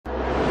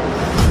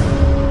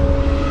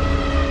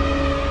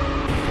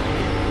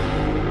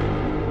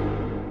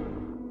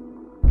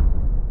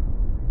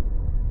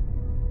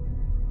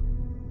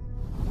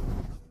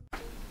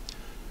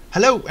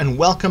Hello and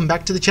welcome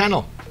back to the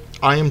channel.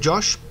 I am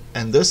Josh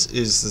and this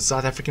is the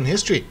South African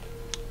history.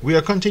 We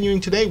are continuing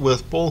today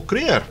with Paul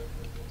Kruger.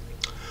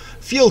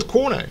 Field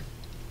Cornet.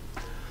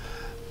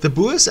 The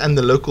Boers and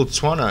the local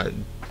Tswana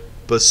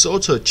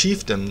Basotho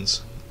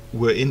chieftains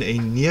were in a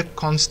near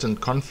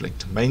constant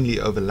conflict, mainly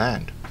over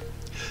land.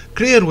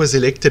 Kruger was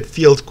elected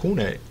Field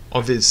Cornet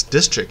of his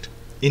district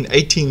in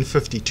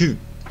 1852,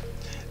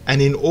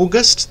 and in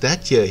August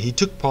that year he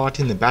took part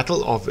in the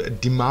Battle of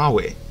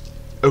Dimawe,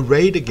 a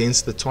raid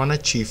against the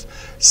Tswana chief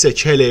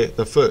Sechele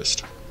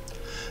I.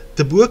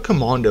 The Boer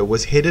commander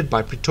was headed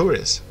by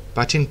Pretorius,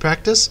 but in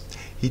practice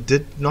he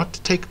did not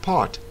take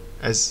part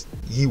as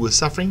he was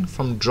suffering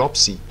from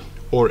dropsy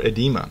or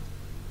edema.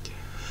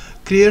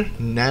 Kruger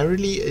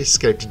narrowly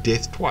escaped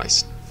death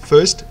twice.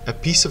 First, a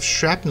piece of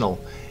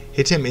shrapnel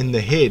hit him in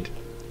the head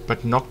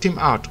but knocked him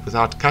out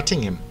without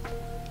cutting him.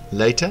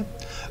 Later,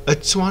 a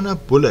Tswana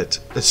bullet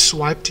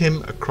swiped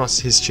him across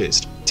his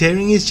chest,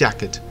 tearing his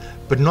jacket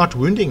but not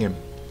wounding him.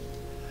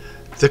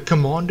 The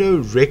commando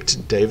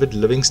wrecked David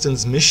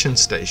Livingstone's mission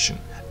station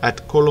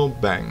at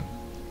Kolobang,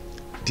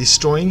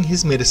 destroying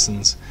his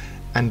medicines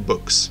and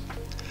books.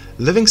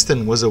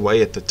 Livingstone was away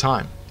at the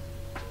time.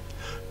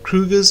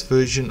 Kruger's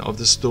version of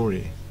the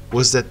story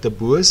was that the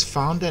Boers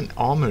found an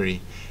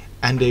armory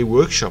and a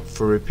workshop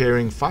for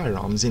repairing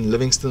firearms in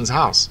Livingstone's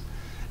house,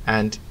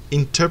 and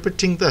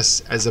interpreting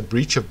this as a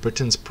breach of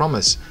Britain's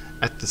promise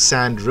at the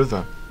Sand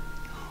River,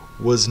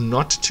 was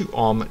not to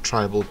arm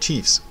tribal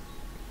chiefs,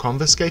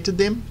 confiscated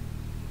them.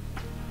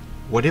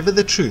 Whatever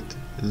the truth,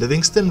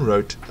 Livingstone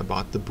wrote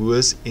about the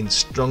Boers in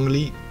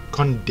strongly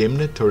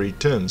condemnatory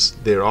terms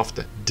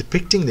thereafter,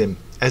 depicting them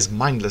as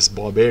mindless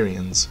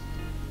barbarians.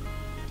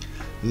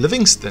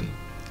 Livingstone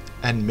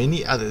and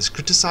many others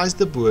criticized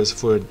the Boers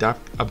for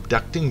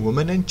abducting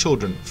women and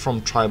children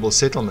from tribal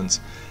settlements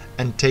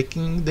and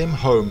taking them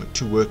home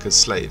to work as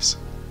slaves.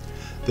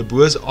 The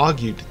Boers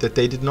argued that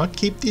they did not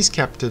keep these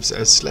captives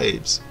as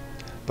slaves,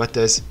 but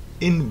as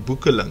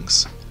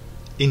inboekelings,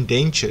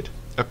 indentured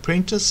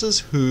apprentices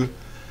who,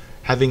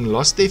 having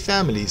lost their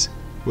families,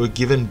 were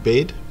given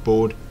bed,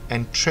 board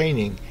and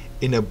training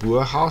in a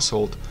Boer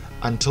household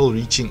until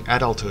reaching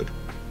adulthood.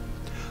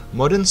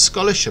 Modern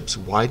scholarships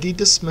widely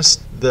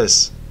dismissed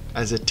this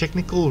as a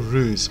technical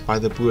ruse by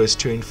the Boers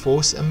to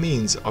enforce a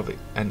means of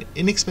an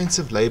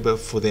inexpensive labor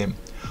for them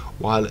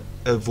while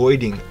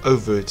avoiding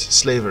overt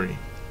slavery.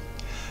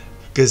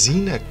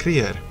 Gesine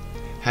Kruger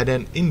had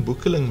an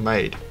inboekeling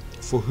maid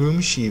for whom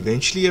she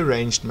eventually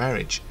arranged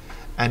marriage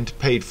and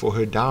paid for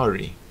her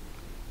dowry.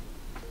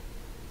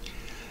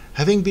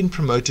 Having been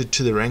promoted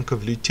to the rank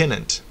of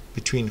lieutenant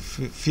between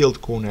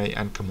Field Cornet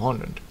and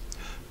commandant,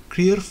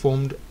 Kruger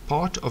formed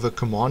part of a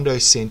commando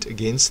sent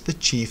against the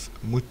chief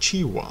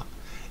Muchiwa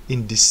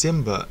in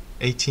December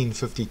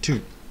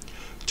 1852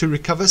 to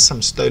recover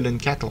some stolen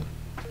cattle.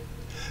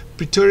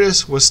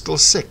 Pretorius was still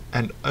sick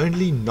and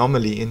only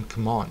nominally in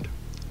command.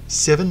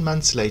 7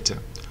 months later,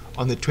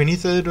 on the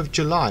 23rd of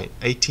July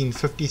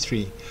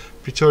 1853,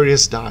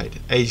 Pretorius died,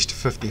 aged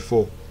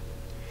 54.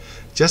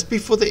 Just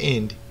before the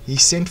end, he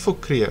sent for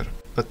Kruger,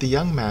 but the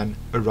young man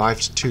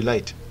arrived too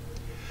late.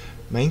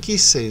 Mankey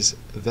says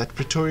that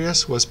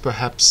Pretorius was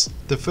perhaps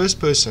the first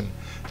person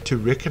to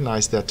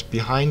recognize that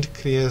behind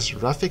Kruger's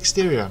rough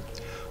exterior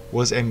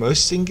was a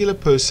most singular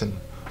person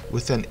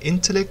with an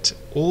intellect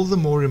all the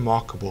more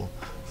remarkable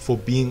for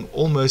being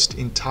almost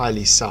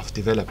entirely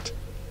self-developed.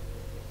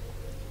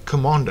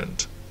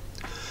 Commandant.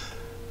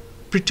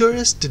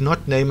 Pretorius did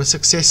not name a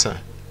successor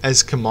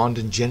as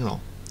Commandant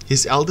General.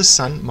 His eldest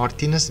son,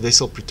 Martinus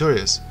Wessel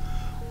Pretorius,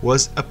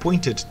 was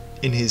appointed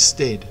in his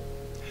stead.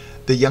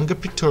 The younger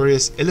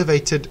Pretorius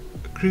elevated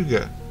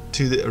Kruger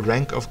to the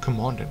rank of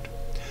Commandant.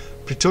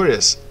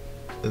 Pretorius,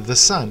 the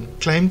son,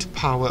 claimed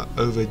power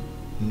over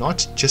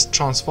not just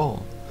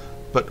Transvaal,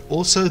 but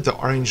also the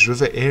Orange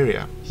River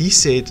area. He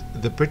said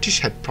the British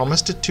had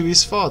promised it to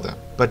his father,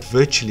 but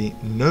virtually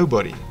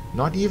nobody,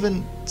 not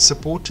even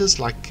supporters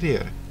like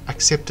Kruger,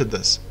 accepted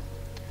this.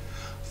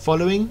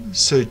 Following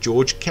Sir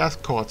George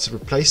Cathcart's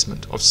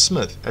replacement of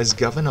Smith as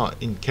governor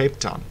in Cape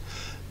Town,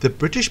 the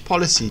British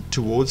policy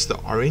towards the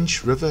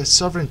Orange River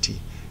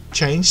sovereignty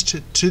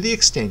changed to the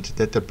extent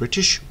that the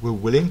British were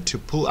willing to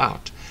pull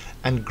out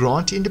and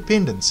grant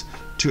independence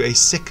to a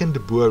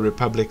second Boer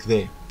republic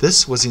there.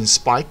 This was in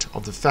spite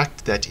of the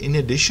fact that in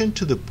addition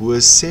to the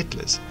Boer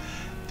settlers,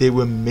 there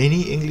were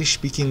many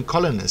English-speaking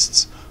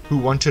colonists who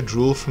wanted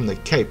rule from the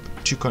Cape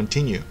to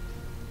continue.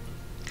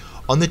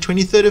 On the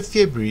 23rd of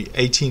February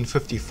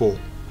 1854,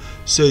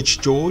 Sir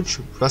George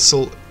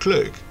Russell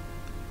Clerk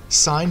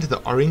signed the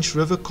Orange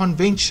River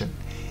Convention,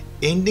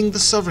 ending the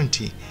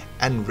sovereignty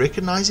and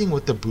recognizing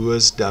what the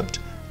Boers dubbed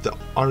the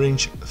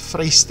Orange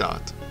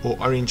Vrystaat or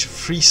Orange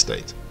Free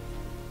State.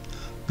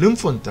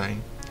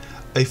 Bloemfontein,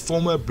 a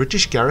former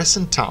British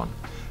garrison town,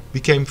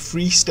 became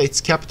Free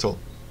State's capital.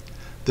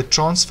 The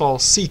Transvaal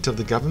seat of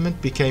the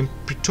government became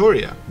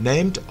Pretoria,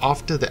 named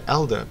after the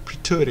elder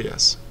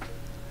Pretorius.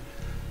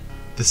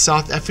 The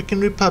South African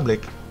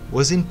Republic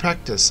was in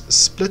practice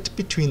split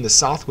between the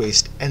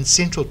southwest and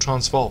central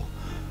Transvaal,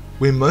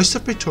 where most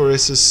of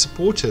Pretorius'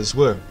 supporters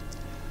were.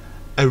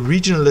 A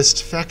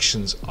regionalist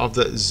factions of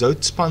the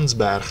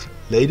Zoutpansberg,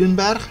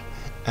 Leidenberg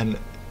and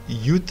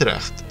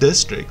Utrecht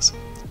districts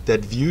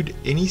that viewed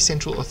any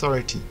central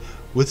authority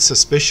with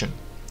suspicion.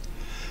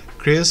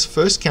 Creer's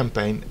first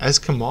campaign as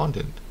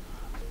commandant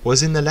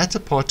was in the latter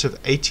part of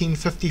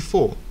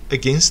 1854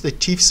 against the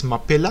chiefs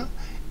Mapela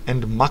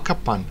and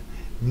Makapan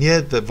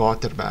near the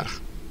Waterberg.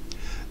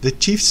 The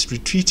chiefs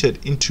retreated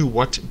into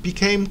what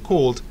became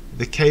called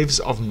the Caves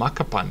of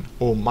Makapan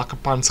or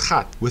Makapan's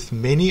Gat with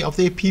many of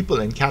their people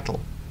and cattle,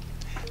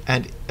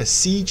 and a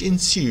siege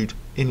ensued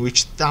in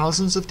which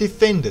thousands of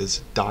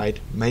defenders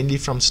died mainly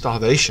from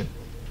starvation.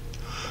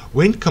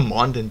 When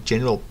Commandant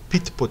General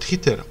Piet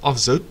Potgieter of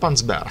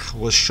Zoutpansberg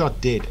was shot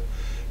dead,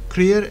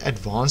 Creer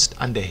advanced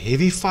under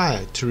heavy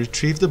fire to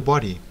retrieve the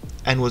body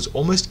and was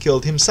almost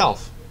killed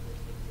himself.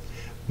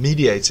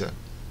 Mediator.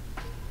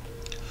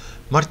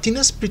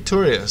 Martinus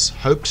Pretorius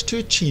hoped to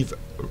achieve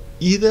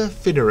either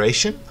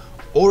federation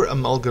or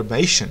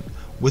amalgamation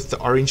with the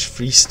Orange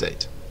Free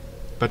State,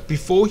 but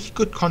before he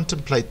could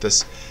contemplate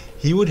this,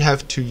 he would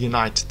have to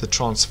unite the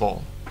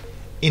Transvaal.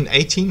 In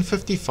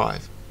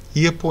 1855,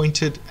 he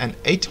appointed an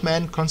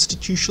 8-man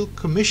constitutional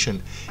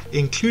commission,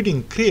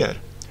 including Creer,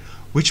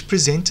 which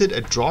presented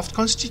a draft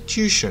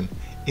constitution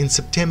in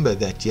September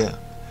that year.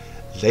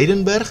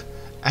 Leidenberg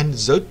and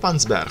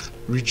Zoutpansberg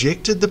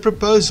rejected the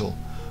proposal,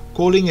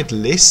 calling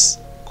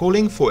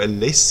for a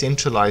less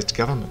centralized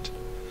government.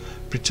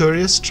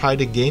 Pretorius tried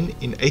again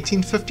in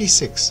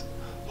 1856,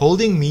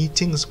 holding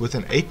meetings with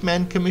an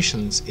 8-man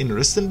commissions in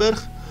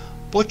Rustenburg,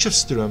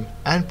 Potchefstroom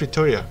and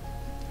Pretoria.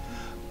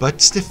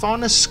 But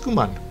Stephanus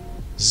Schoeman,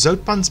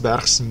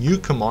 Zoutpansberg's new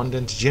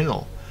commandant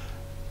general,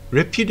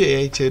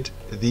 repudiated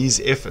these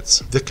efforts.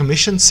 The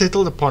commission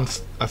settled upon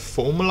a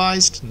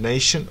formalized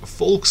nation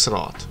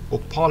Volksraad or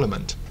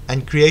parliament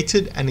and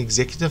created an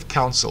executive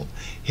council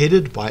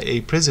headed by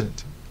a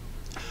president.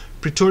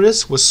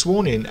 Pretorius was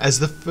sworn in as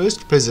the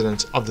first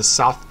president of the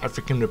South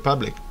African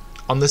Republic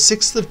on the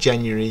 6th of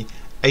January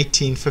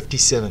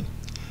 1857.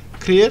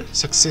 Creer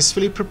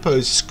successfully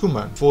proposed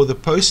Schoeman for the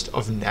post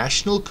of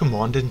National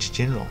Commandant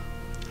General,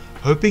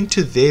 hoping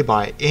to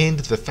thereby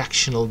end the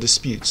factional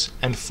disputes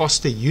and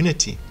foster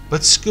unity,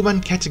 but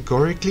Schoeman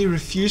categorically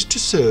refused to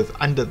serve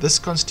under this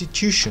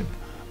constitution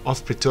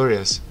of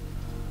Pretorius.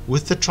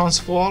 With the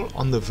Transvaal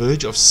on the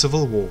verge of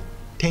civil war,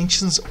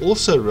 tensions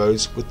also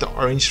rose with the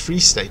Orange Free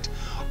State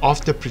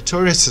after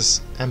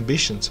Pretorius'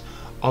 ambitions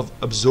of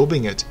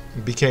absorbing it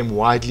became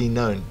widely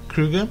known.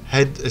 Kruger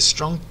had a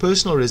strong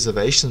personal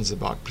reservations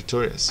about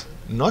Pretorius,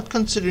 not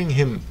considering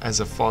him as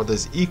a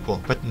father's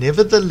equal, but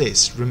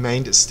nevertheless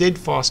remained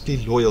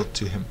steadfastly loyal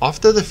to him.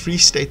 After the Free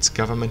State's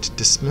government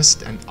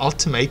dismissed an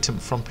ultimatum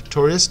from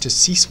Pretorius to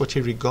cease what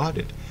he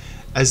regarded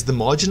as the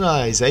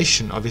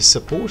marginalization of his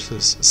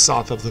supporters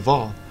south of the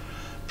Vaal,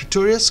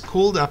 Pretorius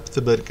called up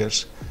the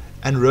burgers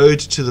and rode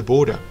to the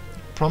border,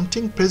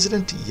 prompting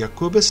President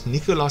Jacobus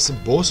Nicolaas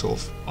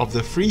Boshoff of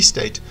the Free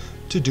State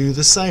to do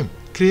the same.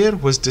 Creer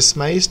was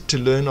dismayed to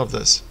learn of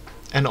this,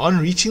 and on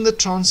reaching the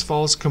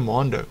Transvaal's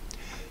commando,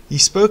 he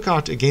spoke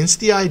out against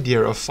the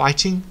idea of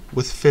fighting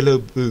with fellow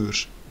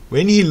Boers.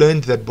 When he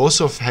learned that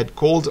Boshoff had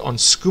called on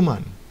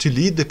Schoeman to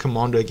lead the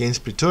commando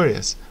against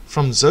Pretorius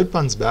from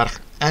Zoutpansberg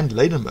and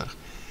Leidenburg,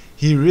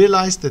 he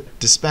realized that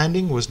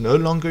disbanding was no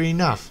longer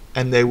enough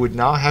and they would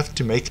now have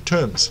to make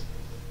terms.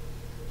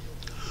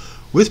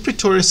 With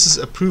Pretorius'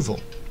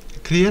 approval,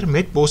 Creer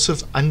met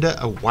Boshoff under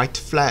a white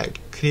flag.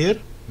 Creer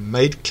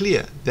made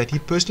clear that he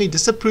personally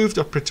disapproved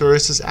of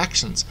Pretorius'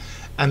 actions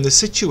and the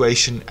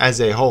situation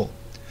as a whole,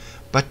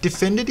 but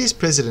defended his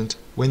president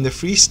when the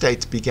Free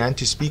State began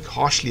to speak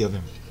harshly of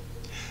him.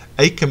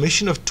 A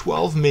commission of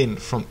 12 men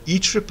from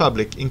each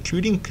republic,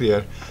 including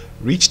Creer,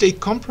 reached a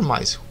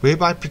compromise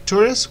whereby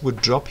Pretorius would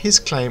drop his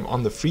claim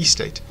on the Free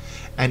State,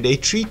 and a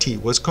treaty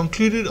was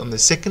concluded on the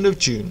 2nd of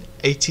June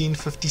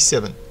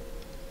 1857.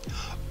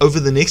 Over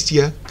the next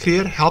year,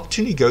 Creer helped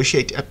to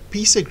negotiate a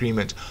peace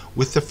agreement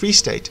with the Free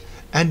State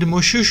and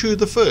Moshoeshoe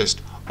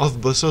I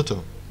of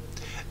Bosotho,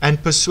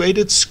 and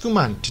persuaded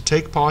Schoeman to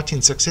take part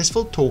in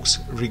successful talks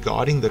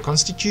regarding the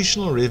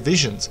constitutional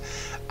revisions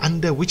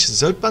under which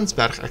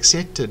Zoutpansberg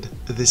accepted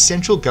the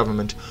central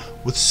government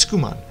with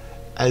Schoeman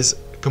as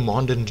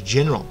Commandant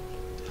General.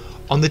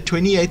 On the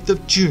 28th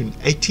of June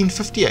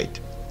 1858,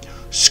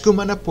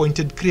 Schoeman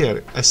appointed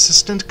Creer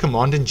Assistant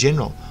Commandant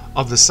General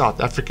of the South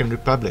African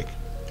Republic.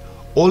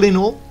 All in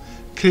all,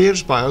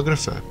 Creer's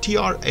biographer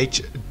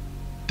T.R.H.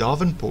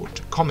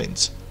 Davenport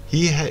comments,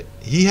 he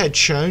had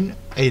shown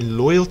a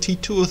loyalty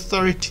to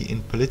authority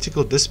in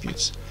political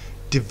disputes,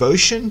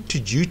 devotion to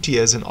duty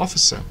as an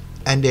officer,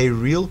 and a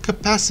real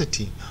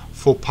capacity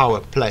for power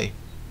play,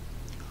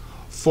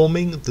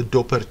 forming the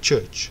Dopper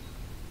Church.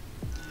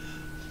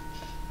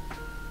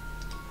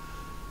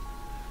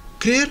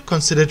 Creer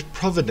considered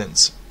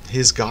providence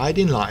his guide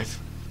in life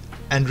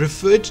and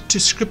referred to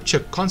scripture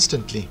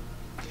constantly.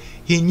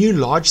 He knew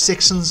large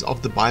sections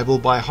of the Bible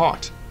by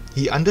heart.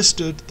 He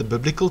understood the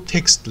biblical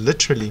text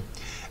literally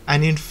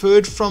and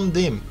inferred from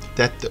them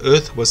that the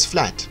earth was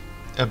flat.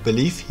 a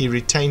belief he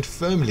retained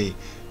firmly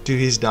to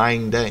his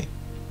dying day.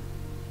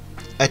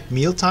 At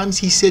mealtimes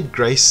he said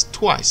grace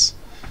twice,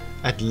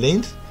 at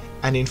length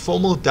and in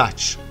formal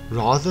Dutch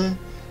rather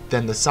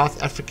than the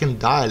South African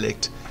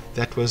dialect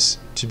that was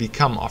to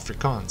become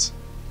Afrikaans.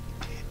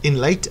 In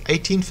late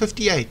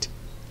 1858,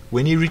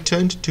 when he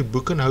returned to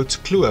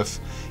Boekenhoutkloof,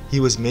 he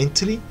was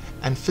mentally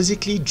and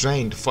physically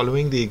drained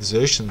following the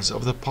exertions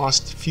of the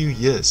past few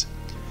years,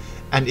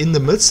 and in the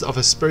midst of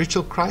a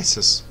spiritual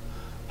crisis,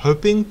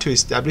 hoping to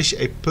establish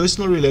a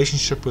personal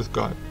relationship with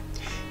God,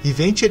 he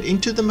ventured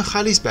into the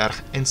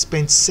Magaliesberg and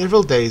spent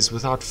several days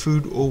without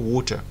food or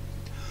water.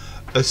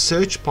 A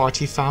search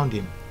party found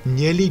him,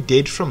 nearly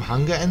dead from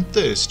hunger and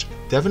thirst.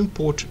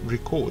 Davenport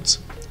records,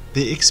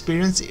 the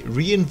experience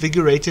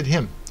reinvigorated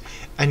him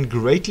and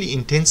greatly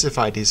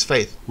intensified his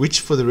faith, which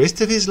for the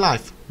rest of his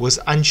life was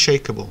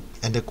unshakable,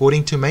 and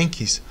according to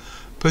Meintjes,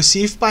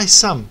 perceived by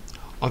some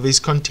of his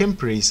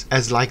contemporaries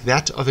as like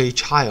that of a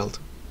child.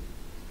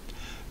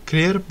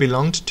 Kruger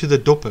belonged to the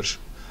Doppers,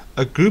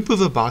 a group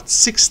of about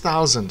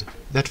 6,000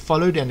 that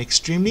followed an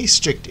extremely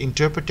strict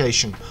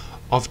interpretation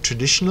of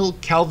traditional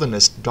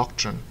Calvinist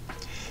doctrine.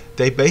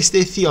 They based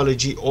their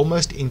theology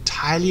almost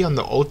entirely on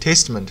the Old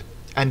Testament,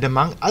 and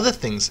among other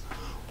things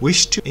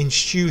wished to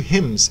eschew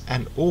hymns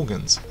and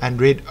organs, and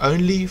read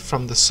only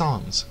from the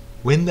Psalms.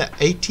 When the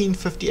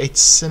 1858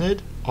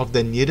 Synod of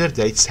the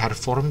Nederduits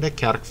Hervormde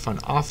Kerk van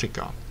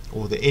Afrika,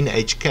 or the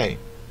NHK,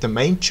 the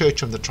main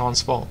church of the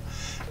Transvaal,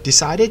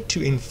 decided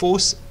to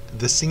enforce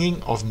the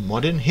singing of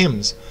modern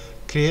hymns,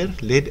 Kruger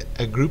led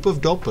a group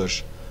of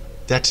Doppers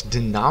that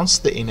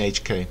denounced the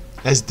NHK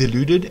as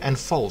deluded and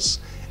false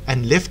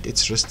and left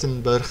its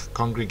Rustenburg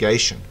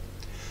congregation.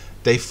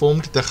 They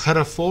formed the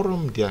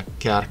Gereformde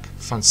Kerk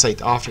van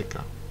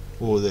Suid-Afrika,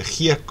 or the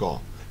GK,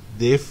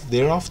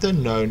 thereafter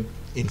known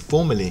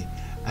informally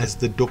as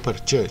the Dopper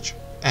Church,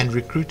 and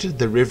recruited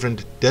the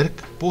Reverend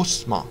Dirk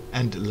Postma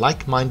and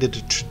like-minded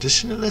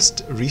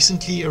traditionalist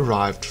recently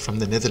arrived from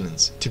the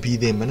Netherlands to be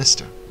their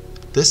minister.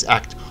 This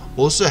act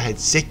also had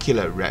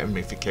secular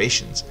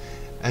ramifications,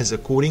 as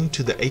according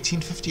to the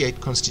 1858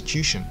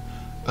 Constitution,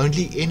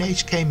 only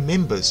NHK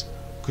members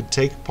could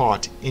take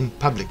part in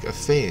public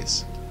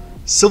affairs.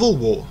 Civil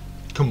War,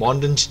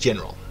 Commandant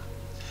General.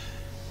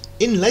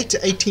 In late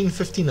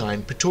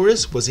 1859,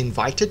 Pretorius was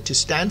invited to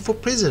stand for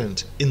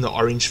president in the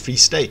Orange Free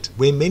State,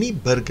 where many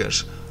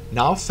burghers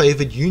now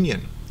favoured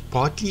union,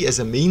 partly as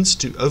a means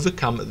to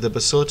overcome the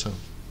Basotho.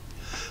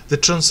 The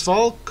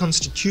Transvaal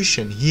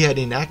Constitution he had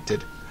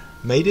enacted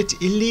made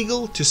it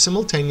illegal to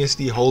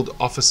simultaneously hold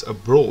office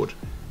abroad,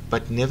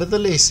 but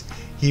nevertheless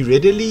he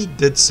readily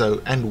did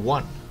so and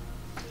won.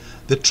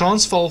 The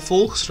Transvaal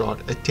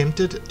Volksraad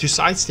attempted to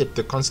sidestep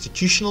the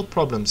constitutional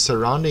problems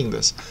surrounding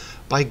this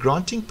by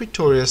granting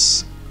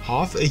Pretorius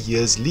half a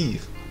year's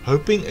leave,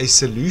 hoping a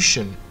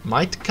solution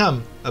might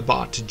come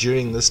about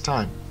during this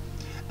time,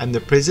 and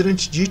the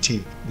president's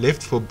duty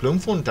left for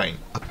Bloemfontein,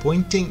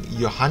 appointing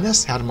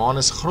Johannes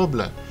Hermanus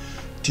Grobler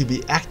to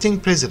be acting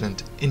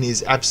president in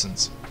his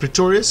absence.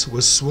 Pretorius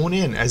was sworn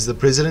in as the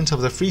president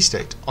of the Free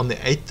State on the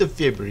 8th of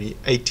February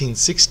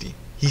 1860.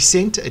 He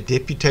sent a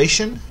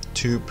deputation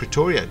to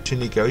Pretoria to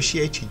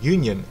negotiate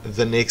union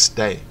the next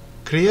day.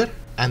 Kruger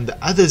and the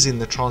others in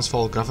the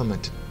Transvaal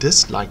government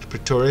disliked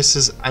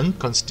Pretorius's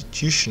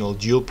unconstitutional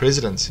dual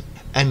presidency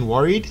and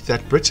worried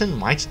that Britain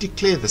might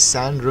declare the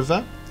Sand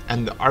River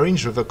and the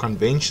Orange River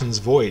Conventions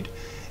void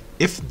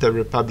if the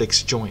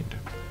republics joined.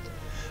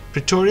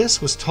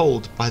 Pretorius was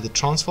told by the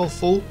Transvaal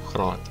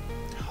Volksraad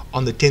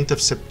on the 10th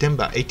of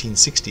September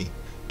 1860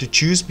 to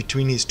choose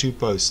between his two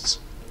posts.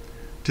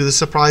 To the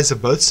surprise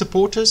of both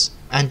supporters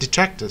and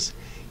detractors,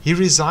 he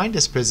resigned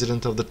as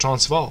president of the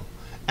Transvaal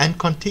and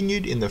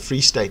continued in the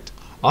Free State.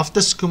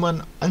 After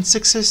Schoeman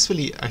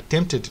unsuccessfully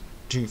attempted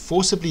to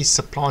forcibly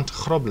supplant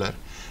Grobler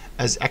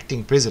as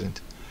acting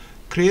president,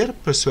 Kruger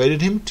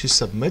persuaded him to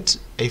submit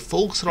a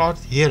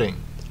Volksraad hearing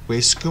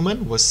where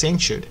Schoeman was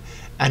censured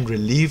and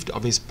relieved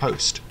of his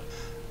post.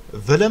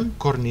 Willem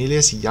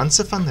Cornelius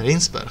Janse van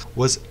Rensburg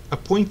was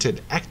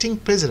appointed acting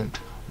president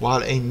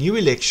while a new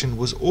election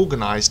was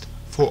organized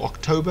for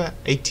October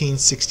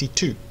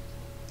 1862.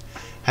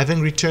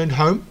 Having returned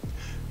home,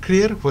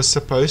 Kruger was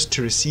supposed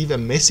to receive a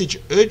message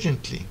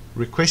urgently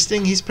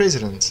requesting his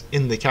presence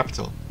in the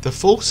capital, the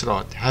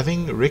Volksraad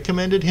having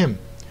recommended him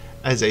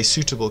as a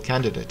suitable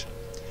candidate.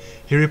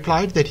 He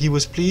replied that he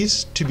was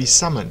pleased to be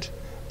summoned,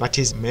 but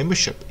his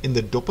membership in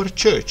the Dopper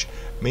Church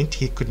meant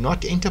he could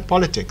not enter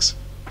politics.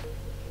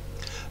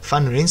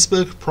 Van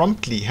Rensburg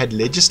promptly had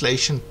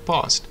legislation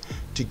passed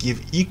to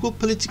give equal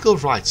political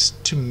rights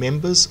to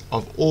members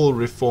of all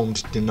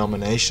reformed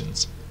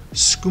denominations.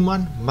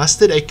 Schoeman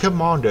mustered a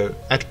commando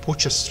at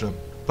Potchefstroom,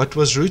 but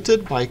was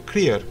routed by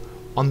Kruger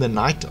on the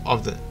night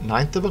of the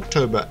 9th of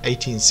October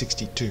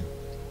 1862.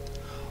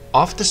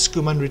 After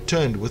Schoeman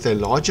returned with a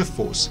larger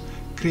force,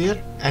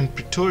 Kruger and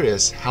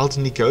Pretorius held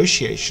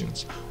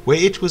negotiations where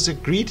it was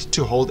agreed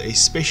to hold a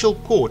special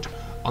court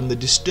on the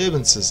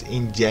disturbances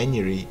in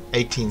January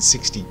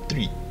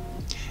 1863,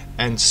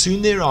 and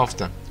soon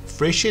thereafter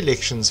fresh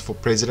elections for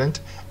president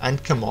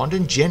and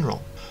commandant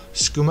general.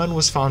 Schoeman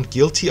was found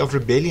guilty of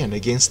rebellion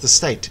against the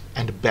state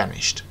and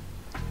banished.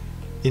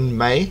 In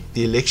May,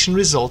 the election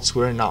results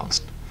were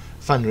announced.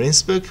 Van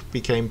Rensburg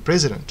became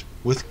president,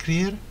 with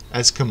Kruger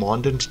as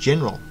commandant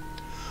general.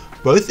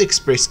 Both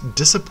expressed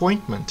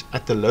disappointment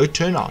at the low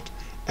turnout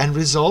and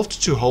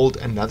resolved to hold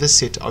another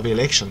set of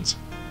elections.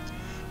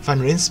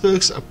 Van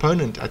Rensburg's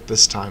opponent at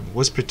this time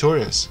was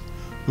Pretorius,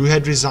 who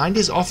had resigned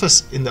his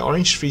office in the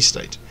Orange Free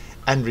State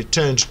and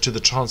returned to the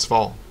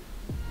Transvaal.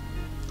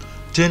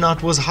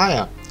 Turnout was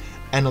higher,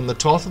 and on the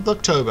 12th of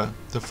October,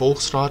 the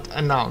Volksraad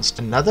announced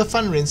another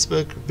Van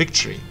Rensburg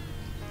victory.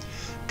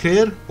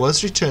 Kruger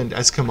was returned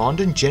as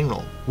commandant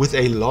general with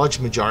a large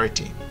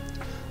majority.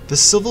 The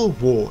civil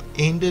war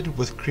ended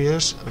with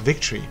Kruger's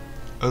victory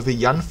over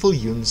Jan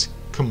Viljoen's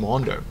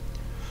commando,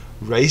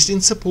 raised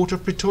in support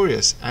of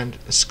Pretorius and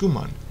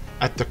Schoeman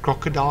at the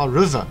Crocodile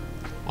River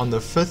on the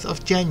 5th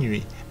of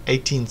January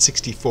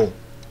 1864.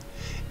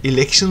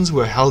 Elections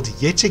were held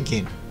yet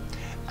again,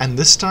 and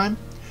this time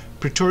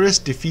Pretorius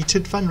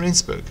defeated Van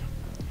Rensburg.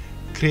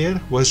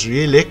 Kruger was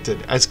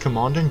re-elected as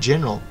commandant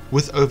general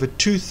with over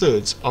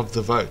 2/3 of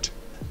the vote.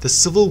 The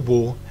civil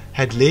war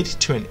had led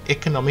to an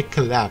economic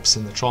collapse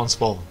in the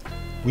Transvaal,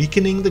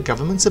 weakening the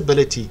government's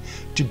ability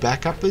to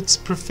back up its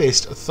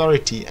professed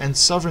authority and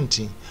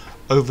sovereignty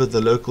over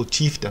the local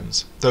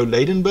chiefdoms, though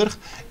Leidenburg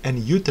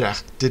and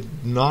Utrecht did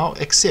now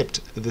accept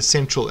the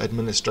central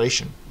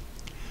administration.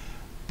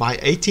 By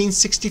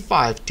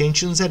 1865,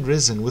 tensions had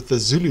risen with the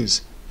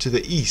Zulus to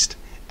the east,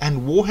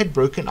 and war had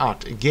broken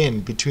out again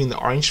between the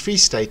Orange Free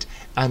State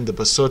and the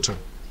Basotho.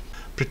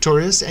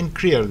 Pretorius and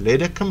Kruger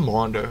led a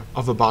commando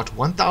of about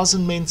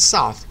 1,000 men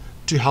south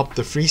to help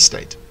the Free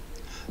State.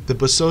 The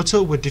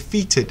Basotho were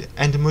defeated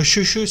and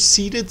Moshoeshoe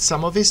ceded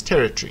some of his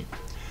territory,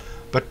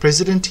 but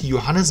President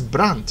Johannes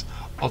Brandt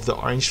of the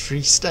Orange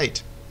Free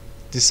State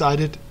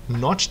decided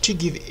not to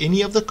give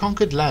any of the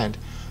conquered land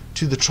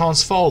to the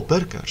Transvaal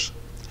burghers.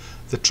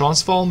 The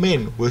Transvaal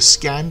men were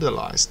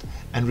scandalized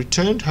and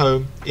returned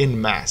home en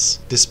masse,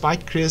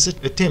 despite Kruger's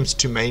attempts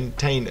to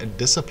maintain a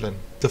discipline.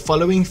 The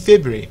following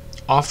February,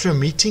 after a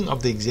meeting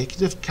of the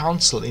Executive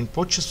Council in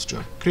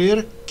Potchefstroom,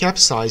 Kruger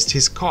capsized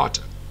his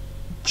cart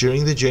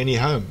during the journey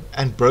home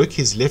and broke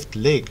his left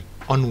leg.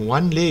 On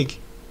one leg,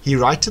 he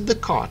righted the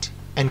cart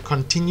and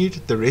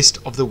continued the rest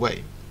of the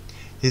way.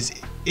 His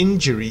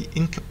injury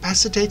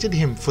incapacitated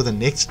him for the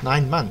next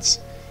 9 months,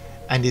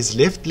 and his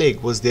left leg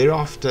was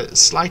thereafter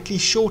slightly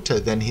shorter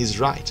than his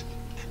right.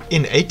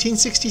 In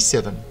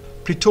 1867,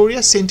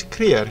 Pretoria sent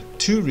Kruger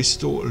to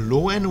restore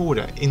law and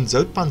order in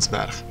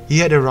Zoutpansberg. He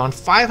had around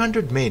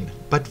 500 men,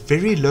 but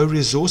very low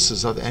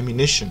resources of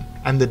ammunition,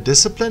 and the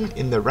discipline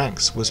in the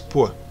ranks was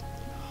poor.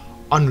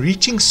 On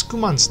reaching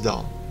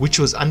Schoemansdal, which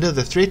was under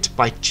the threat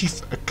by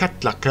Chief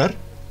Katlaker,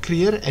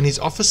 Kruger and his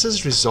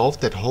officers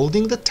resolved that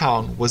holding the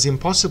town was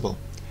impossible,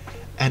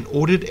 and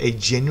ordered a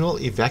general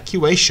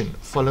evacuation,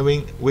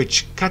 following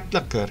which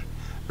Katlaker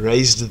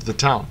razed the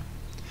town.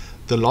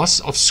 The loss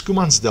of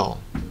Schoemansdal,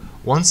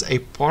 once a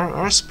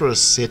prosperous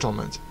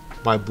settlement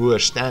by Boer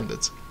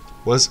standards,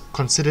 was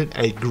considered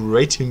a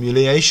great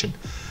humiliation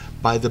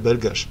by the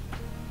burghers.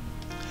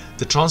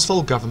 The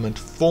Transvaal government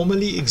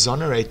formally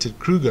exonerated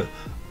Kruger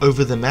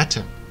over the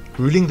matter,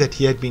 ruling that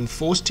he had been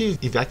forced to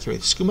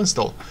evacuate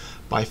Schoemansdal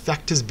by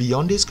factors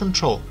beyond his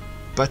control,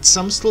 but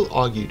some still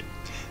argued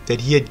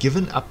that he had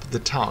given up the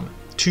town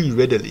too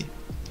readily.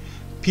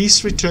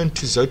 Peace returned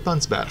to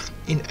Zoutpansberg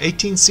in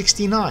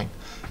 1869,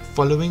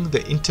 following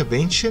the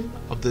intervention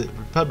of the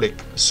Republic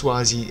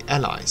Swazi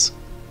allies.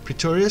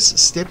 Pretorius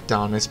stepped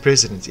down as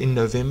president in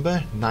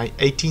November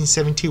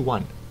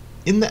 1871.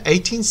 In the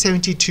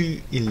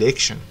 1872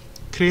 election,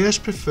 Kruger's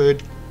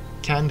preferred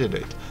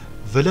candidate,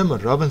 Willem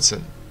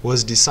Robinson,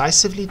 was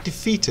decisively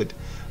defeated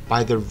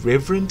by the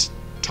Reverend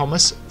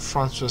Thomas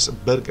Francois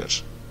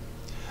Burgers,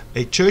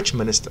 a church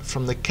minister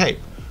from the Cape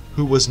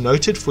who was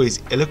noted for his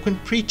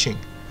eloquent preaching,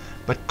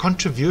 but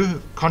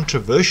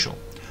controversial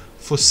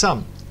for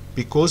some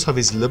because of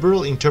his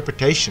liberal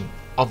interpretation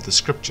of the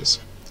scriptures.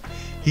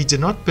 He did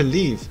not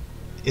believe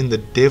in the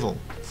devil,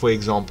 for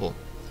example.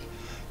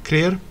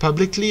 Kruger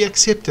publicly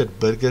accepted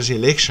Burger's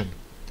election,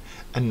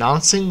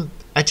 announcing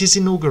at his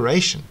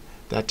inauguration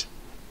that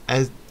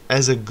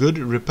as a good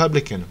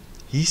Republican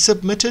he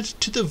submitted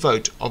to the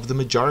vote of the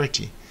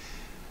majority,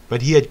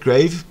 but he had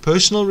grave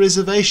personal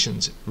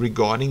reservations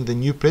regarding the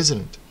new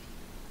president.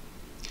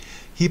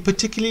 He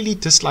particularly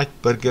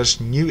disliked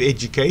Burger's new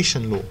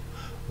education law,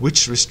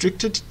 which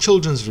restricted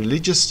children's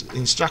religious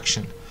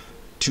instruction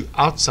to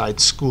outside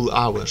school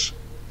hours.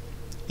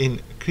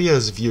 In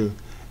Kruger's view,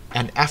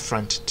 an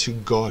affront to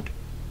God.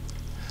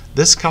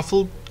 This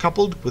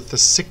coupled with the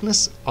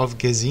sickness of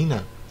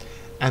Gesina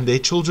and their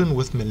children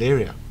with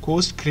malaria,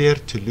 caused Kruger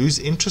to lose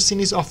interest in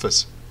his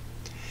office.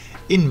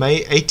 In May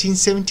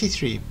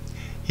 1873,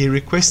 he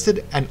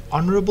requested an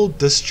honorable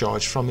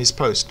discharge from his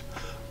post,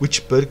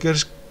 which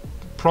Burgers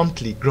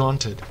promptly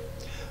granted.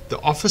 The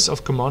office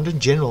of Commandant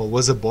General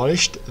was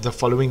abolished the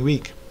following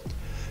week.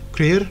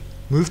 Kruger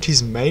moved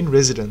his main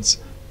residence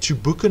to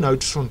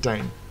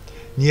Boekenhoutfontein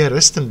near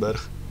Rustenburg,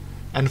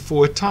 and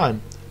for a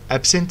time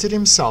absented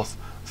himself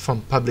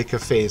from public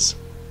affairs.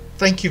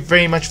 Thank you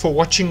very much for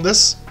watching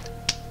this.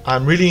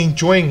 I'm really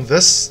enjoying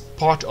this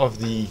part of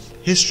the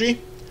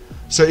history,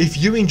 so if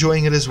you're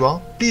enjoying it as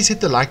well, please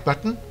hit the like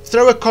button,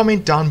 throw a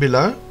comment down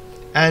below,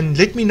 and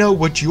let me know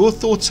what your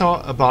thoughts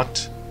are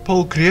about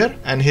Paul Kruger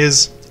and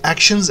his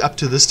actions up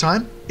to this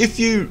time. If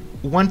you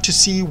want to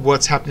see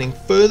what's happening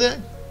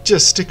further,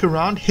 just stick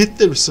around, hit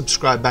the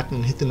subscribe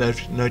button, hit the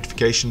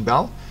notification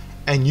bell,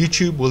 and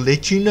YouTube will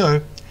let you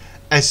know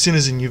as soon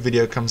as a new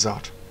video comes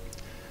out.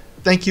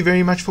 Thank you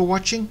very much for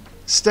watching.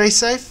 Stay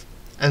safe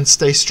and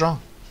stay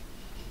strong.